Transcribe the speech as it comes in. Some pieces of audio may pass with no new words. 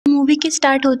Movie के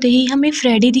start होते ही हमें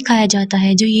फ्रेडी दिखाया जाता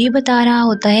है, जो ये बता रहा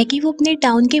होता है कि वो अपने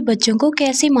टाउन के बच्चों को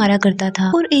कैसे मारा करता था।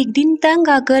 और एक दिन तंग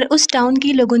आकर उस टाउन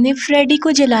के लोगों ने फ्रेडी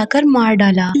को जलाकर मार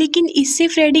डाला। लेकिन इससे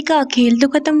फ्रेडी का खेल तो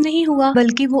खत्म नहीं हुआ,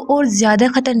 बल्कि वो और ज्यादा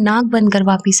खतरनाक बनकर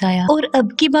वापिस आया और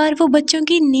अब की बार वो बच्चों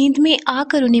की नींद में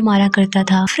आकर उन्हें मारा करता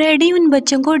था। फ्रेडी उन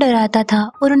बच्चों को डराता था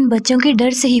और उन बच्चों के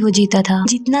डर से ही वो जीता था।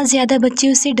 जितना ज्यादा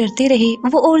बच्चे उससे डरते रहे,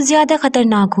 वो और ज्यादा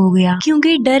खतरनाक हो गया,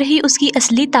 क्योंकि डर ही उसकी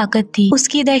असली ताकत थी।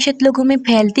 उसकी दहशत लोगों में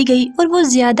फैलती गई और वो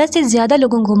ज्यादा से ज्यादा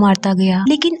लोगों को मारता गया।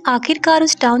 लेकिन आखिरकार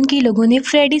उस टाउन के लोगों ने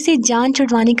फ्रेडी से जान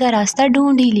छुड़वाने का रास्ता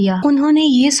ढूंढ ही लिया। उन्होंने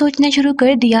ये सोचना शुरू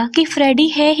कर दिया कि फ्रेडी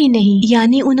है ही नहीं,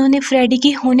 यानी उन्होंने फ्रेडी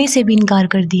के होने से भी इनकार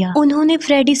कर दिया। उन्होंने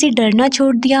फ्रेडी से डरना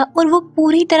छोड़ दिया और वो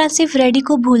पूरी तरह से फ्रेडी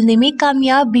को भूलने में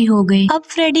कामयाब भी हो गए। अब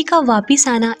फ्रेडी का वापिस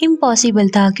आना इम्पॉसिबल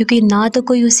था, क्योंकि ना तो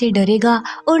कोई उसे डरेगा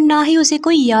और ना ही उसे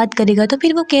कोई याद करेगा, तो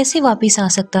फिर वो कैसे वापिस आ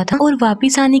सकता था। और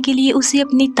वापिस आने के लिए उसे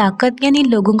अपनी ताकत यानी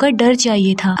लोगों का डर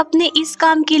चाहिए था। अपने इस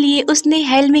काम के लिए उसने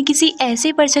हेल में किसी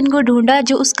ऐसे पर्सन को ढूंढा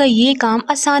जो उसका ये काम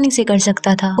आसानी से कर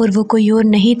सकता था, और वो कोई और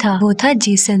नहीं था, वो था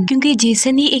जेसन। क्योंकि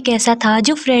जेसन ही एक ऐसा था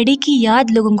जो फ्रेडी की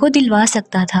याद लोगों को दिलवा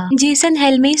सकता था। जेसन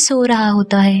हेल में सो रहा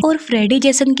होता है और फ्रेडी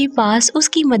जेसन के पास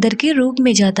उसकी मदर के रूप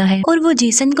में जाता है और वो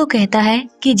जेसन को कहता है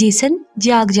कि जेसन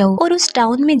जाग जाओ और उस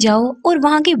टाउन में जाओ और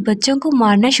वहाँ के बच्चों को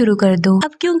मारना शुरू कर दो।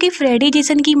 अब क्योंकि फ्रेडी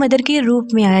जेसन की मदर के रूप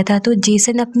में आया था, तो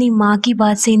जेसन अपनी माँ की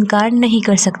बात से इनकार नहीं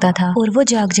कर सकता था और वो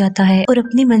जाग जाता है और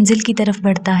अपनी मंजिल की तरफ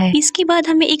बढ़ता है। इसके बाद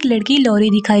हमें एक लड़की लॉरी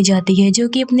दिखाई जाती है, जो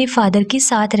कि अपने फादर के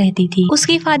साथ रहती थी।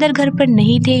 उसके फादर घर पर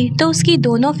नहीं थे, तो उसकी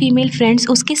दोनों फीमेल फ्रेंड्स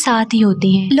उसके साथ ही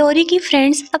होती हैं। लॉरी की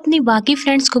फ्रेंड्स अपनी बाकी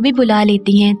फ्रेंड्स को भी बुला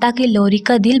लेती हैं ताकि लॉरी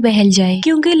का दिल बहल जाए,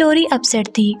 क्योंकि लॉरी अपसेट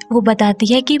थी। वो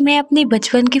बताती है कि मैं अपने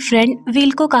बचपन की फ्रेंड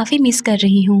विल को काफी मिस कर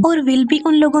रही हूँ, और विल भी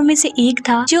उन लोगों में से एक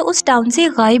था जो उस टाउन से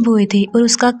गायब हुए थे और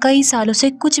उसका कई सालों से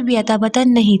कुछ भी अता पता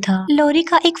नहीं था। लॉरी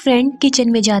का एक फ्रेंड किचन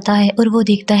में जाता है और वो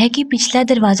देखता है कि पिछला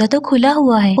दरवाजा तो खुला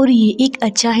हुआ है, और ये एक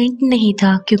अच्छा हिंट नहीं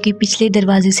था, क्योंकि पिछले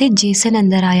दरवाजे से जेसन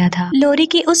अंदर आया था। लॉरी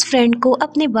के उस फ्रेंड को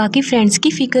अपने बाकी फ्रेंड्स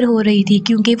की फिक्र हो रही थी,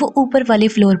 क्योंकि वो ऊपर वाले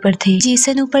फ्लोर पर थे।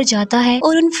 जेसन ऊपर जाता है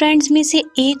और उन फ्रेंड्स में से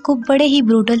एक को बड़े ही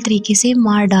ब्रूटल तरीके से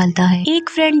मार डालता है। एक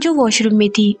फ्रेंड जो वॉशरूम में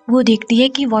थी, वो देखती है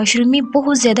कि वॉशरूम में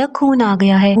बहुत ज्यादा खून आ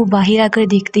गया है। वो बाहर आकर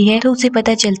देखती है तो उसे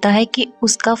पता चलता है कि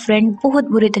उसका फ्रेंड बहुत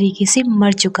बुरे तरीके से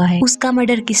मर चुका है। उसका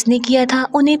मर्डर किसने किया था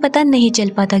उन्हें पता नहीं चल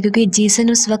पाता, क्योंकि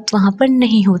जेसन उस वक्त वहाँ पर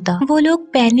नहीं होता। वो लोग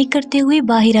पैनिक करते हुए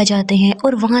बाहर आ जाते हैं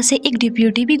और वहाँ से एक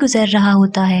डिप्यूटी भी गुजर रहा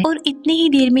होता है, और इतनी ही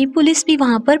देर में पुलिस भी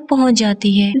वहाँ पर पहुँच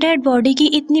जाती है। डेड बॉडी की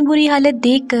इतनी बुरी हालत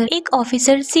देखकर एक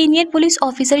officer, senior police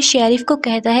officer sheriff को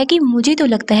कहता है कि मुझे तो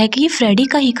लगता है कि ये फ्रेडी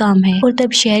का ही काम है, और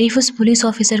तब शेरिफ उस पुलिस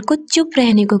ऑफिसर को चुप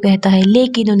रहने को कहता है,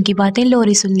 लेकिन उनकी बातें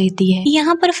लॉरी सुन लेती है।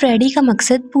 यहाँ पर फ्रेडी का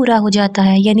मकसद पूरा हो जाता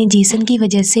है, यानी जेसन की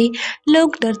वजह से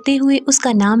लोग डरते हुए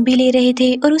उसका नाम भी ले रहे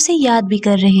थे और उसे याद भी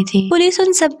कर रहे थे। पुलिस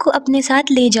उन सबको अपने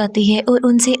साथ ले जाती है और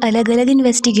उनसे अलग अलग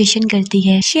इन्वेस्टिगेशन करती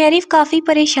है। शेरिफ काफी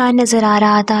परेशान नजर आ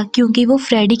रहा था, क्योंकि वो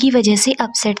फ्रेडी की वजह से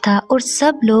अपसेट था और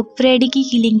सब लोग फ्रेडी की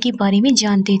किलिंग के बारे में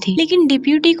जानते थे। लेकिन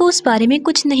डिप्यूटी को उस बारे में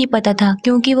कुछ नहीं पता था,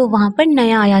 क्योंकि वो वहाँ पर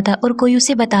नया आया था और कोई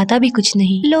उसे बताता भी कुछ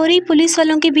नहीं। लॉरी पुलिस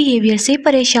वालों के बिहेवियर से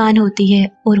परेशान होती है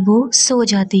और वो सो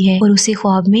जाती है, और उसे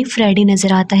ख्वाब में फ्रेडी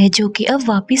नजर आता है, जो कि अब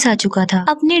वापिस आ चुका था।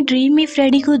 अपने ड्रीम में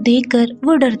फ्रेडी को देखकर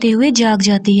वो डरते हुए जाग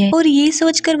जाती है, और ये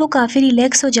सोचकर वो काफी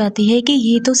रिलैक्स हो जाती है कि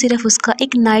ये तो सिर्फ उसका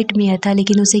एक नाइटमेयर था,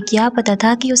 लेकिन उसे क्या पता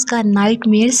था कि उसका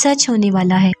नाइटमेयर सच होने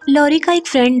वाला है। लॉरी का एक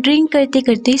फ्रेंड ड्रिंक करते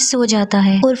करते सो जाता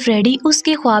है और फ्रेडी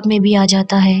उसके ख्वाब में भी आ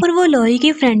जाता है, और वो लॉरी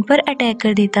के फ्रेंड पर अटैक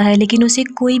कर देता है, लेकिन उसे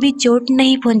कोई भी चोट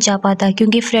नहीं पहुंचा पाता,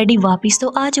 क्योंकि फ्रेडी वापिस तो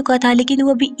आ चुका था, लेकिन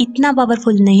वो भी इतना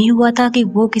पावरफुल नहीं हुआ था कि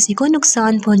वो किसी को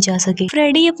नुकसान पहुंचा सके।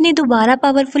 फ्रेडी अपने दोबारा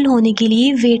पावरफुल होने के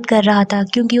लिए वेट कर रहा था,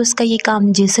 क्योंकि उसका ये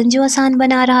काम जेसन जो आसान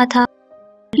बना रहा था।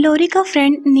 लॉरी का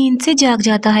फ्रेंड नींद से जाग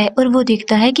जाता है और वो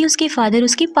देखता है कि उसके फादर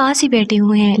उसके पास ही बैठे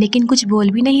हुए हैं, लेकिन कुछ बोल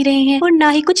भी नहीं रहे हैं और ना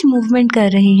ही कुछ मूवमेंट कर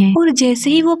रहे हैं। और जैसे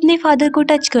ही वो अपने फादर को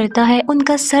टच करता है,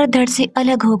 उनका सर धड़ से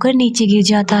अलग होकर नीचे गिर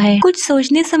जाता है। कुछ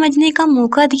सोचने समझने का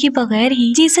मौका दिए बगैर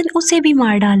ही जेसन उसे भी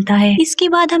मार डालता है। इसके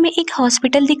बाद हमें एक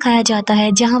हॉस्पिटल दिखाया जाता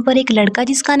है, जहाँ पर एक लड़का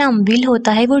जिसका नाम विल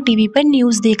होता है, वो टीवी पर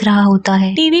न्यूज देख रहा होता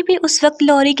है। टीवी पे उस वक्त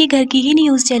लॉरी के घर की ही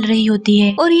न्यूज चल रही होती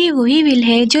है, और ये वही विल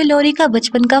है जो लॉरी का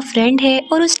बचपन का फ्रेंड है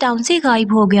और उस टाउन से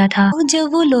गायब हो गया था। और जब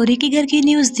वो लॉरी के घर की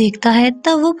न्यूज देखता है,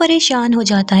 तब वो परेशान हो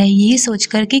जाता है, ये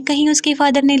सोचकर कि कहीं उसके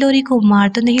फादर ने लॉरी को मार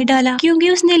तो नहीं डाला, क्योंकि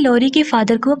उसने लॉरी के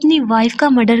फादर को अपनी वाइफ का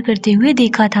मर्डर करते हुए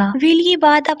देखा था। विल ये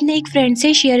बात अपने एक फ्रेंड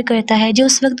से शेयर करता है, जो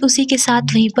उस वक्त उसी के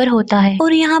साथ वहीं पर होता है,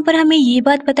 और यहाँ पर हमें ये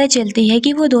बात पता चलती है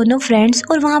कि वो दोनों फ्रेंड्स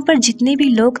और वहाँ पर जितने भी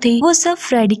लोग थे, वो सब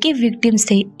फ्रेडी के विक्टिम्स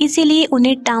थे, इसीलिए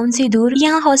उन्हें टाउन से दूर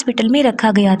यहाँ हॉस्पिटल में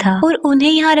रखा गया था। और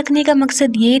उन्हें यहाँ रखने का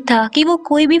मकसद ये था कि वो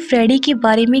कोई भी फ्रेडी के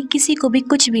बारे में किसी को भी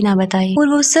कुछ भी ना बताए और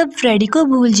वो सब फ्रेडी को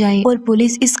भूल जाए। और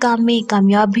पुलिस इस काम में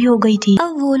कामयाब भी हो गई थी।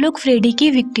 अब वो लोग फ्रेडी के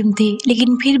विक्टिम थे,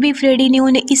 लेकिन फिर भी फ्रेडी ने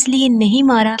उन्हें इसलिए नहीं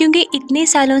मारा क्योंकि इतने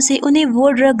सालों से उन्हें वो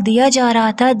ड्रग दिया जा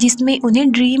रहा था जिसमें उन्हें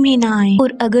ड्रीम ही ना आए,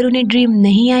 और अगर उन्हें ड्रीम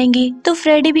नहीं आएंगे तो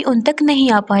फ्रेडी भी उन तक नहीं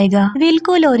आ पाएगा। विल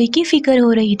को लॉरी की फिक्र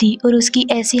हो रही थी और उसकी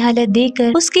ऐसी हालत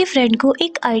देखकर उसके फ्रेंड को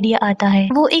एक आइडिया आता है।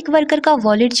 वो एक वर्कर का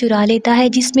वॉलेट चुरा लेता है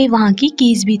जिसमें वहाँ की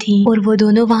कीज भी थी और वो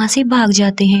दोनों वहाँ से भाग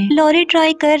जाते हैं। लॉरी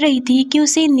ट्राई कर रही थी कि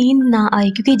उसे नींद ना आए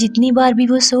क्योंकि जितनी बार भी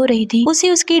वो सो रही थी उसे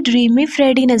उसके ड्रीम में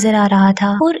फ्रेडी नजर आ रहा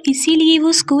था और इसीलिए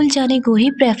वो स्कूल जाने को ही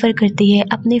प्रेफर करती है।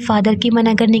 अपने फादर के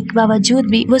मना करने के बावजूद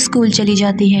भी वो स्कूल चली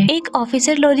जाती है। एक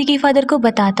ऑफिसर लॉरी के फादर को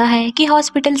बताता है कि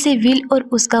हॉस्पिटल से विल और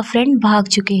उसका फ्रेंड भाग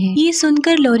चुके हैं। ये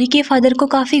सुनकर लॉरी के फादर को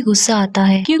काफी गुस्सा आता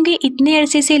है क्योंकि इतने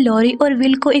अरसे से लॉरी और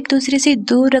विल को एक दूसरे से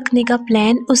दूर रखने का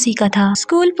प्लान उसी का था।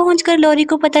 स्कूल पहुंचकर लॉरी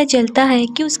को पता चलता है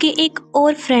कि उसके एक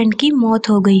और फ्रेंड की मौत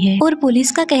हो गई है और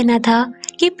पुलिस का कहना था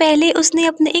कि पहले उसने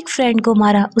अपने एक फ्रेंड को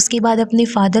मारा, उसके बाद अपने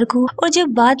फादर को, और जब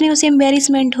बाद में उसे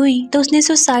एम्बैरेसमेंट हुई तो उसने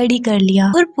सुसाइड ही कर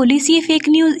लिया। और पुलिस ये फेक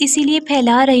न्यूज इसीलिए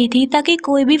फैला रही थी ताकि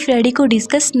कोई भी फ्रेडी को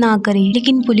डिस्कस ना करे।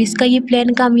 लेकिन पुलिस का ये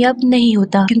प्लान कामयाब नहीं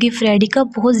होता क्योंकि फ्रेडी का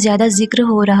बहुत ज्यादा जिक्र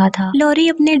हो रहा था। लॉरी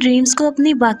अपने ड्रीम्स को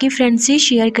अपने बाकी फ्रेंड से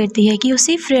शेयर करती है कि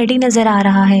उसे फ्रेडी नजर आ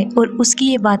रहा है और उसकी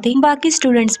ये बातें बाकी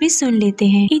स्टूडेंट्स भी सुन लेते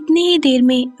हैं। इतनी ही देर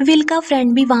में विल का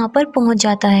फ्रेंड भी वहाँ पर पहुँच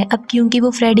जाता है। अब क्योंकि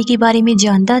वो फ्रेडी के बारे में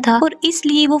जानता था और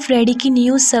इसलिए वो फ्रेडी की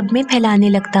न्यूज सब में फैलाने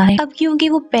लगता है। अब क्योंकि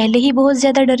वो पहले ही बहुत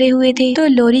ज्यादा डरे हुए थे तो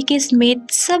लॉरी के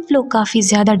समेत सब लोग काफी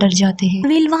ज्यादा डर जाते हैं।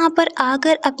 विल वहाँ पर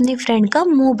आकर अपने फ्रेंड का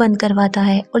मुंह बंद करवाता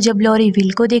है और जब लॉरी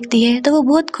विल को देखती है तो वो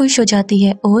बहुत खुश हो जाती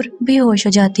है और बेहोश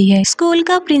हो जाती है। स्कूल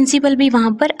का प्रिंसिपल भी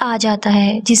वहाँ पर आ जाता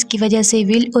है जिसकी वजह से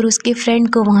विल और उसके फ्रेंड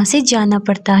को वहाँ से जाना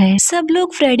पड़ता है। सब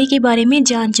लोग फ्रेडी के बारे में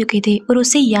जान चुके थे और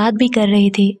उसे याद भी कर रहे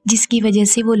थे जिसकी वजह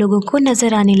से वो लोगों को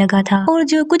नजर आने लगा था और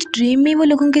जो कुछ ड्रीम में वो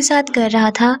लोगों के साथ कर रहा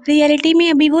था रियलिटी में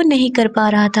अभी वो नहीं कर पा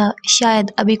रहा था,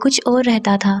 शायद अभी कुछ और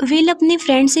रहता था। विल अपने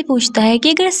फ्रेंड से पूछता है कि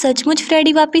अगर सचमुच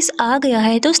फ्रेडी वापस आ गया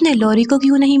है तो उसने लॉरी को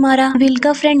क्यों नहीं मारा। विल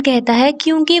का फ्रेंड कहता है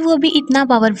क्योंकि वो भी इतना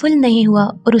पावरफुल नहीं हुआ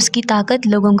और उसकी ताकत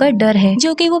लोगों का डर है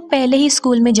जो कि वो पहले ही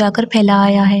स्कूल में जाकर फैला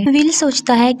आया है। विल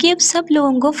सोचता है कि अब सब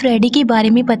लोगों को फ्रेडी के बारे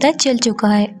में पता चल चुका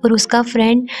है और उसका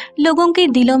फ्रेंड लोगों के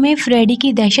दिलों में फ्रेडी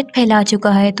की दहशत फैला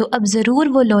चुका है तो अब जरूर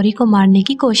वो लॉरी को मारने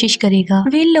की कोशिश करेगा।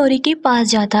 विल लॉरी के पास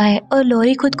जाता है और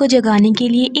लॉरी खुद को जगाने के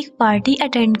लिए एक पार्टी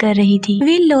अटेंड कर रही थी।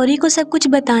 विल लॉरी को सब कुछ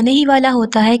बताने ही वाला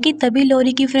होता है कि तभी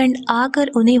लॉरी की फ्रेंड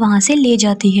आकर उन्हें वहाँ से ले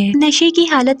जाती है। नशे की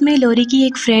हालत में लॉरी की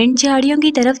एक फ्रेंड झाड़ियों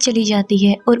की तरफ चली जाती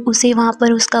है और उसे वहाँ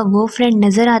पर उसका वो फ्रेंड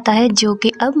नजर आता है जो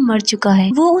कि अब मर चुका है।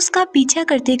 वो उसका पीछा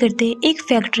करते करते एक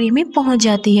फैक्ट्री में पहुँच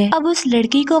जाती है। अब उस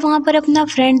लड़की को वहाँ पर अपना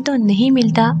फ्रेंड तो नहीं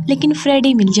मिलता लेकिन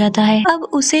फ्रेडी मिल जाता है। अब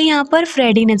उसे यहाँ पर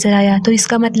फ्रेडी नजर आया तो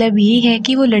इसका मतलब ये है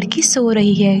कि वो लड़की सो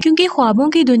रही है क्योंकि ख्वाबों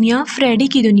की दुनिया फ्रेडी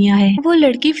की दुनिया है। वो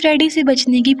लड़की फ्रेडी से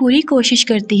बचने की पूरी कोशिश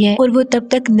करती है और वो तब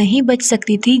तक नहीं बच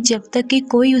सकती थी जब तक कि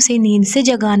कोई उसे नींद से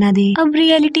जगा ना दे। अब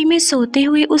रियलिटी में सोते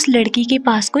हुए उस लड़की के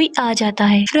पास कोई आ जाता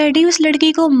है। फ्रेडी उस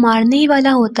लड़की को मारने ही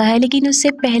वाला होता है लेकिन उससे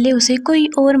पहले उसे कोई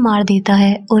और मार देता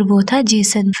है और वो था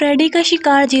जेसन। फ्रेडी का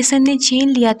शिकार जेसन ने छीन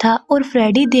लिया था और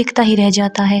फ्रेडी देखता ही रह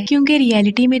जाता है क्योंकि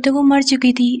रियलिटी में तो वो मर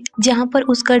चुकी थी जहाँ पर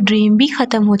उसका ड्रीम भी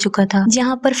खत्म हो चुका था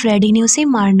जहाँ पर फ्रेडी ने उसे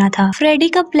मारना था। फ्रेडी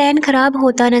का प्लान खराब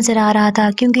होता नजर आ रहा था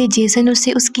क्योंकि जेसन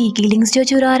उससे उसकी किलिंग्स जो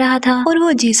चुरा रहा था और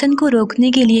वो जेसन को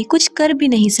रोकने के लिए कुछ कर भी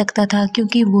नहीं सकता था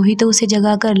क्योंकि वही तो उसे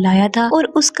जगा कर लाया था और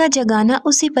उसका जगाना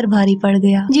उसी पर भारी पड़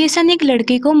गया। जेसन एक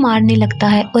लड़के को मारने लगता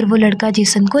है और वो लड़का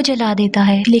जेसन को जला देता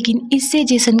है लेकिन इससे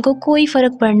जेसन को कोई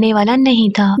फर्क पड़ने वाला नहीं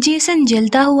था। जेसन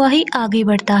जलता हुआ ही आगे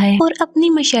बढ़ता है और अपनी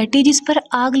मशैटी जिस पर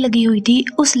आग लगी हुई थी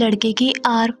उस लड़के के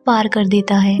आर पार कर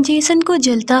देता है। जेसन को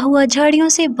जलता हुआ झाड़ियों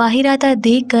से बाहर आता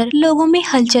देखकर लोगों में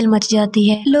हलचल मच जाती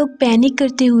है। लोग पैनिक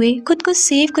करते हुए खुद को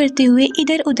सेव करते हुए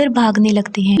इधर उधर भागने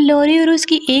लगते हैं। लॉरी और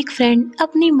उसकी एक फ्रेंड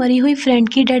अपनी मरी हुई फ्रेंड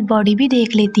की डेड बॉडी भी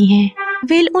देख लेती हैं।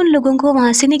 विल उन लोगों को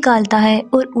वहाँ से निकालता है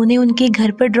और उन्हें उनके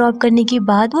घर पर ड्रॉप करने के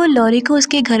बाद वो लॉरी को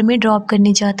उसके घर में ड्रॉप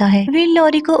करने जाता है। विल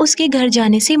लॉरी को उसके घर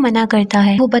जाने से मना करता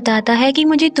है। वो बताता है कि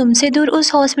मुझे तुमसे दूर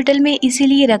उस हॉस्पिटल में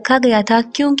इसीलिए रखा गया था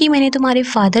क्योंकि मैंने तुम्हारे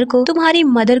फादर को तुम्हारी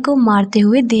मदर को मारते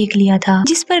हुए देख लिया था।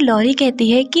 जिस पर लॉरी कहती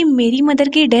है कि मेरी मदर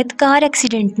की डेथ कार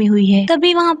एक्सीडेंट में हुई है।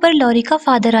 तभी वहाँ पर लॉरी का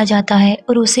फादर आ जाता है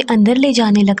और उसे अंदर ले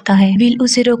जाने लगता है। विल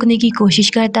उसे रोकने की कोशिश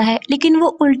करता है लेकिन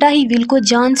वो उल्टा ही विल को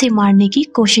जान से मारने की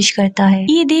कोशिश करता है। है।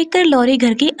 ये देखकर लॉरी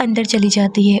घर के अंदर चली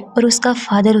जाती है और उसका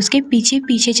फादर उसके पीछे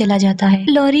पीछे चला जाता है।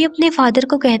 लॉरी अपने फादर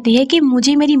को कहती है कि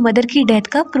मुझे मेरी मदर की डेथ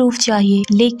का प्रूफ चाहिए,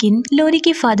 लेकिन लॉरी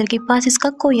के फादर के पास इसका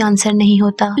कोई आंसर नहीं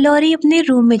होता। लॉरी अपने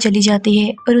रूम में चली जाती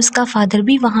है और उसका फादर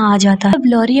भी वहाँ आ जाता है। अब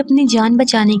लॉरी अपनी जान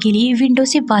बचाने के लिए विंडो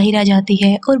से बाहर आ जाती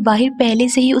है और बाहर पहले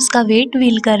से ही उसका वेट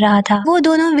विल कर रहा था। वो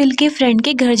दोनों विल के फ्रेंड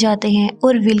के घर जाते हैं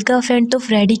और विल का फ्रेंड तो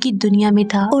फ्रेडी की दुनिया में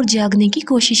था और जागने की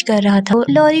कोशिश कर रहा था।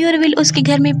 लॉरी और विल उसके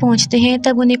घर में पहुंचते हैं,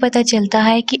 तब उन्हें पता चलता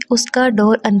है कि उसका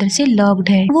डोर अंदर से लॉक्ड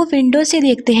है। वो विंडो से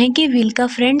देखते हैं कि विल का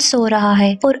फ्रेंड सो रहा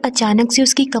है और अचानक से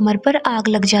उसकी कमर पर आग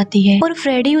लग जाती है और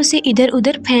फ्रेडी उसे इधर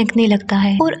उधर फेंकने लगता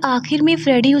है और आखिर में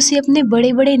फ्रेडी उसे अपने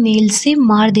बड़े बड़े नेल से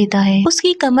मार देता है।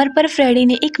 उसकी कमर पर फ्रेडी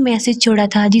ने एक मैसेज छोड़ा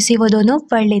था जिसे वो दोनों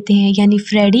पढ़ लेते हैं, यानी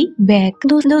फ्रेडी बैक।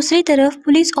 दूसरी तरफ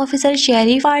पुलिस ऑफिसर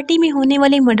शेरिफ पार्टी में होने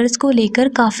वाले मर्डर्स को लेकर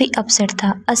काफी अपसेट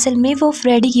था। असल में वो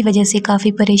फ्रेडी की वजह से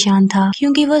काफी परेशान था,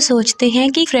 क्योंकि वो सोचते हैं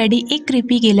कि फ्रेडी एक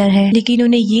क्रीपी किलर है, लेकिन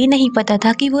उन्हें ये नहीं पता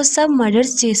था कि वो सब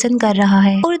मर्डर्स जेसन कर रहा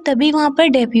है। और तभी वहाँ पर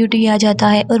डेप्यूटी आ जाता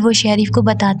है और वो शेरिफ को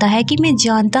बताता है कि मैं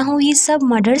जानता हूँ ये सब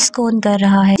मर्डर्स कौन कर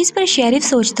रहा है। जिस पर शेरिफ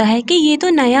सोचता है कि ये तो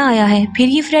नया आया है, फिर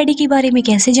ये फ्रेडी के बारे में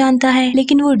कैसे जानता है।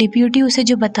 लेकिन वो डिप्यूटी उसे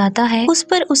जो बताता है उस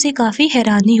पर उसे काफी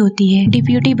हैरानी होती है।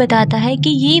 डिप्यूटी बताता है कि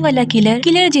ये वाला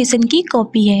किलर जेसन की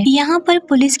कॉपी है। यहाँ पर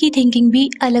पुलिस की थिंकिंग भी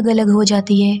अलग अलग हो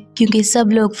जाती है, क्योंकि सब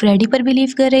लोग फ्रेडी पर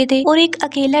बिलीव कर रहे थे और एक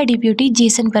अकेला डिप्यूटी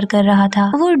जेसन पर कर रहा था।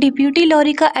 वो डिप्यूटी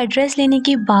लॉरी का एड्रेस लेने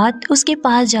के बाद उसके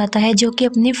पास जाता है, जो कि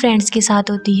अपने फ्रेंड्स के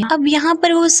साथ होती है। अब यहाँ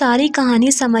पर वो सारी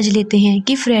कहानी समझ लेते हैं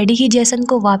कि फ्रेडी ही जेसन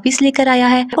को वापस लेकर आया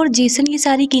है और जेसन ये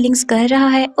सारी किलिंग्स कर रहा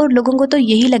है और लोगों को तो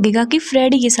यही लगेगा कि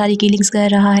फ्रेडी ये सारी किलिंग्स कर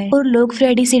रहा है और लोग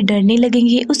फ्रेडी से डरने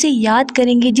लगेंगे, उसे याद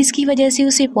करेंगे, जिसकी वजह से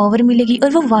उसे पावर मिलेगी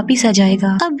और वो वापस आ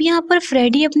जाएगा। अब यहाँ पर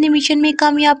फ्रेडी अपने मिशन में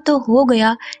कामयाब तो हो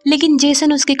गया, लेकिन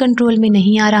जेसन उसके कंट्रोल में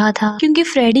नहीं आ रहा था, क्योंकि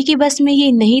फ्रेडी की बस में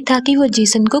ये नहीं था कि वो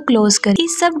जेसन को क्लोज करे।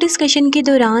 इस सब डिस्कशन के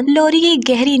दौरान लॉरी एक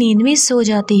गहरी नींद में सो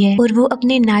जाती है और वो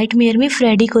अपने नाइटमेयर में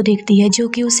फ्रेडी को देखती है, जो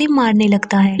कि उसे मारने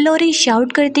लगता है। लॉरी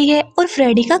शाउट करती है और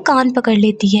फ्रेडी का कान पकड़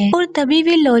लेती है और तभी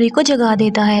वे लॉरी को जगा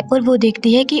देता है और वो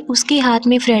देखती है कि उसके हाथ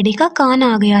में फ्रेडी का कान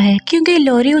आ गया है, क्योंकि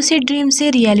लॉरी उसे ड्रीम से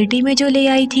रियलिटी में जो ले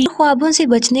आई थी। ख्वाबों से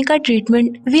बचने का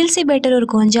ट्रीटमेंट विल से बेटर और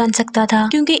कौन जान सकता था,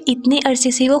 क्योंकि इतने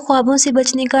अरसे से वो ख्वाबों से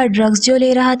बचने का ड्रग्स जो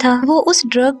ले रहा था, वो उस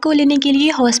ड्रग को लेने के लिए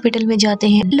हॉस्पिटल में जाते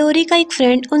हैं। लॉरी का एक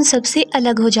फ्रेंड उन सबसे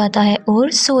अलग हो जाता है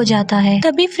और सो जाता है।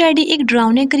 तभी फ्रेडी एक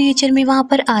ड्राउने क्रिएचर में वहाँ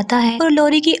पर आता है और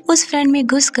लॉरी की उस फ्रेंड में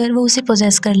घुसकर वो उसे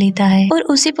पोजेस कर लेता है और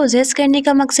उसे पोजेस करने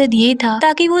का मकसद ये था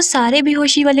ताकि वो सारे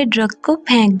बेहोशी वाले ड्रग को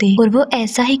फेंक दे, और वो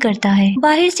ऐसा ही करता है।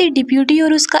 बाहर से डिप्यूटी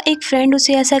और उसका एक फ्रेंड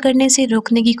उसे ऐसा करने से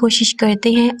रोकने की कोशिश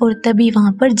करते हैं और तभी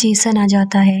वहाँ पर जेसन आ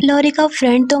जाता है। लॉरी का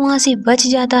फ्रेंड तो वहाँ से बच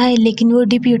जाता है, लेकिन वो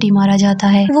डिप्यूटी मारा जाता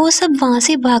है। वो सब वहाँ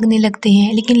से भागने लगते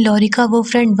हैं, लेकिन लॉरी का वो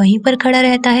फ्रेंड वहीं पर खड़ा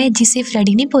रहता है जिसे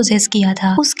फ्रेडी ने पोजेस किया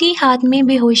था। उसके हाथ में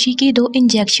बेहोशी के 2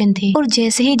 इंजेक्शन थे और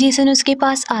जैसे ही जेसन उसके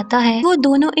पास आता है, वो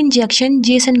दोनों इंजेक्शन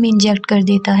जेसन में इंजेक्ट कर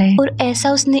देता है। और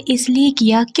ऐसा उसने इसलिए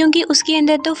किया क्योंकि उसके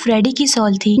अंदर तो फ्रेडी की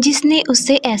सॉल थी जिसने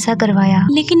उससे ऐसा करवाया।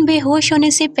 लेकिन बेहोश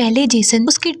होने से पहले जेसन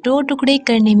उसके 2 टुकड़े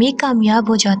करने में कामयाब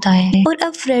हो जाता है और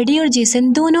अब फ्रेडी और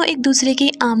जेसन दोनों एक दूसरे के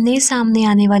आमने सामने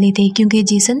आने वाले थे, क्योंकि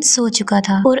जेसन सो चुका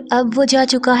था और अब वो जा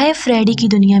चुका है फ्रेडी की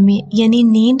दुनिया में, यानी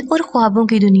नींद और ख्वाबों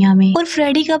की दुनिया में। और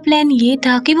फ्रेडी का प्लान ये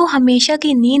था कि वो हमेशा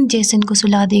की नींद जेसन को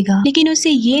सुला देगा, लेकिन उसे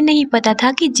ये नहीं पता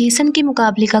था कि जेसन के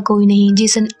मुकाबले का कोई नहीं।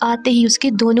 जेसन आते ही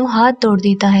उसके दोनों हाथ तोड़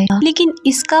देता है, लेकिन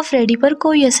इसका फ्रेडी पर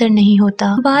कोई असर नहीं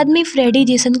होता। बाद में फ्रेडी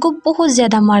जेसन को बहुत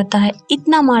ज्यादा मारता है,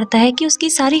 इतना मारता है कि उसकी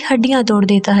सारी हड्डियां तोड़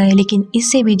देता है, लेकिन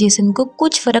इससे भी जेसन को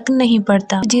कुछ फर्क नहीं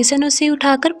पड़ता। जेसन उसे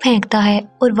उठाकर फेंकता है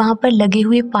और वहाँ पर लगे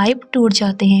हुए पाइप टूट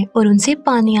जाते हैं और उनसे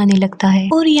पानी आने लगता है।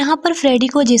 और यहाँ पर फ्रेडी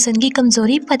को जेसन की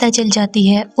कमजोरी पता चल जाती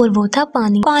है और वो था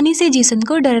पानी। पानी से जेसन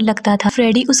को डर लगता था।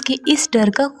 फ्रेडी उसके इस डर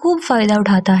का खूब फायदा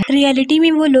उठाता है। रियलिटी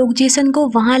में वो लोग जेसन को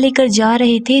वहाँ लेकर जा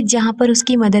रहे थे जहाँ पर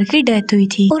उसकी मदर की डेथ हुई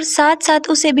थी, और साथ साथ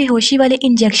उसे बेहोशी वाले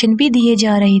इंजेक्शन भी दिए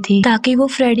जा रहे थे ताकि वो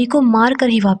फ्रेडी को मार कर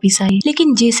ही वापिस आए।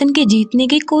 लेकिन जेसन के जीतने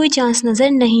के कोई चांस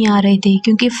नजर नहीं आ रहे थे,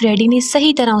 क्योंकि फ्रेडी ने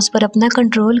सही तरह उस पर अपना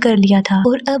कंट्रोल कर लिया था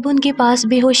और अब उनके पास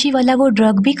बेहोशी वाला वो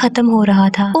ड्रग भी खत्म हो रहा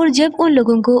था। और जब उन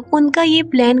लोगों को उनका ये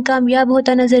प्लान कामयाब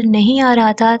होता नजर नहीं आ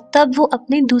रहा था, तब वो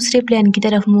अपने दूसरे प्लान की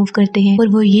तरफ मूव करते हैं, और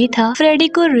वो ये था फ्रेडी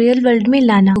को रियल वर्ल्ड में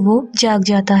लाना। वो जाग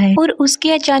जाता है और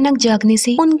उसके अचानक जागने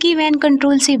से उनकी वैन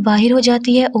कंट्रोल से बाहर हो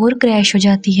जाती है और क्रैश हो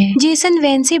जाती है। जेसन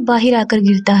वैन से बाहर आकर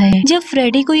गिरता है। जब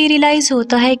फ्रेडी को ये रियलाइज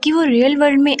होता है कि वो रियल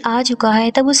वर्ल्ड में आ चुका है,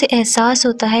 तब उसे एहसास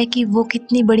होता है कि वो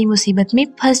कितनी बड़ी मुसीबत में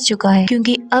फंस चुका है,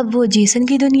 क्योंकि अब वो जेसन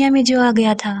की दुनिया में जो आ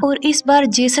गया था। और इस बार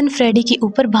जेसन फ्रेडी के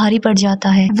ऊपर भारी पड़ जाता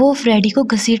है। वो फ्रेडी को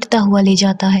घसीटता हुआ ले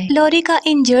जाता है। लॉरी का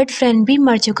इंजर्ड फ्रेंड भी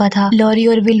मर चुका था। लॉरी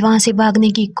और विल वहाँ से भागने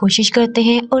की कोशिश करते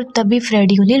हैं और तभी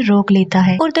फ्रेडी उन्हें रोक लेता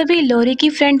है और तभी लॉरी की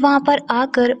फ्रेंड वहाँ पर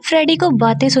आकर फ्रेडी को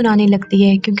बातें सुनाने लगती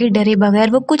है क्योंकि डरे बगैर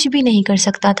वो कुछ भी नहीं कर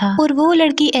सकता था और वो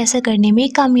लड़की ऐसा करने में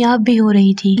कामयाब भी हो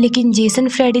रही थी। लेकिन जेसन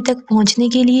फ्रेडी तक पहुँचने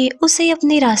के लिए उसे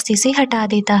अपने रास्ते से हटा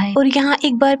देता है और यहाँ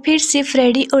एक बार फिर से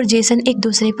फ्रेडी और जेसन एक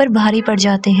दूसरे पर भारी पड़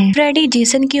जाते हैं। फ्रेडी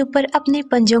जेसन के ऊपर अपने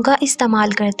पंजों का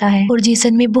इस्तेमाल करता है और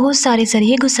जेसन में बहुत सारे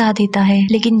सरिये घुसा देता है,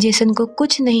 लेकिन जेसन को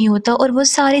कुछ नहीं होता और वो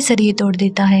सारे सरिये तोड़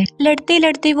देता है। लड़ते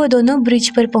लड़ते वो दोनों ब्रिज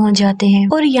पर पहुंच जाते हैं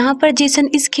और यहाँ पर जेसन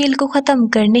इस खेल को खत्म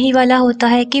करने ही वाला होता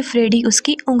है कि फ्रेडी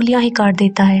उसकी उंगलियां ही काट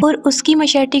देता है और उसकी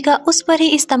मशेटी का उस पर ही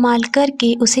इस्तेमाल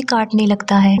करके उसे काटने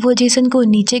लगता है। वो जेसन को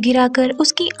नीचे गिराकर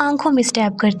उसकी आंखों में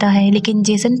स्टैब करता है, लेकिन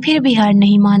जेसन फिर भी हार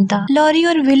नहीं मानता। लॉरी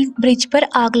और विल ब्रिज पर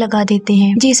आग लगा देते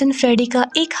हैं। जेसन फ्रेडी का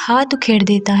एक हाथ उखेड़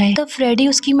देता है, तब फ्रेडी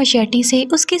उसकी मशेटी से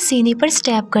उसके सीने पर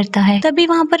स्टैब करता है। तभी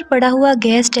वहाँ पर पड़ा हुआ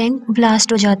गैस टैंक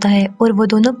ब्लास्ट हो जाता है और वो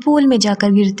दोनों पूल में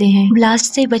जाकर गिरते हैं। ब्लास्ट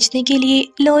से बचने के लिए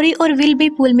लॉरी और विल भी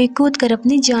पूल में कूदकर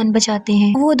अपनी जान बचाते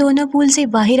हैं। वो दोनों पूल से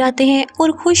बाहर आते हैं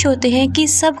और खुश होते हैं कि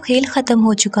सब खेल खत्म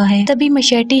हो चुका है। तभी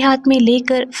मशेटी हाथ में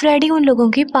लेकर फ्रेडी उन लोगों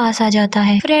के पास आ जाता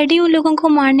है। फ्रेडी उन लोगों को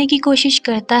मारने की कोशिश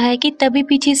करता है कि तभी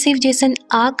पीछे सिर्फ जेसन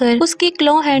आकर उसके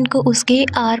क्लॉ हैंड को उसके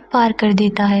आर पार कर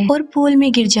देता है और पूल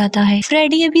में गिर जाता है।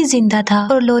 फ्रेडी अभी जिंदा था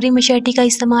और लॉरी मशेटी का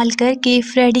इस्तेमाल करके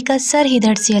फ्रेडी का सर ही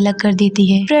धड़ से अलग कर देती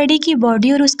है। फ्रेडी की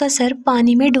बॉडी और उसका सर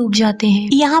पानी में डूब जाते हैं।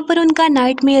 यहाँ पर उनका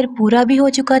नाइटमेयर पूरा भी हो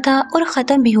चुका था और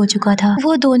खत्म भी हो चुका था।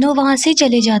 वो दोनों वहाँ से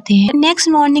चले जाते हैं। Next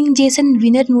morning Jason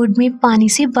winner mood में पानी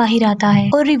से बाहर आता है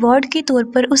और रिवॉर्ड के तौर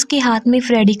पर उसके हाथ में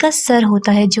फ्रेडी का सर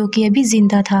होता है जो कि अभी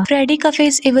जिंदा था। फ्रेडी का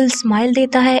फेस एविल स्माइल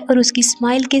देता है और उसकी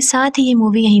स्माइल के साथ ही ये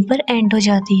मूवी यहीं पर एंड हो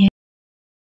जाती है।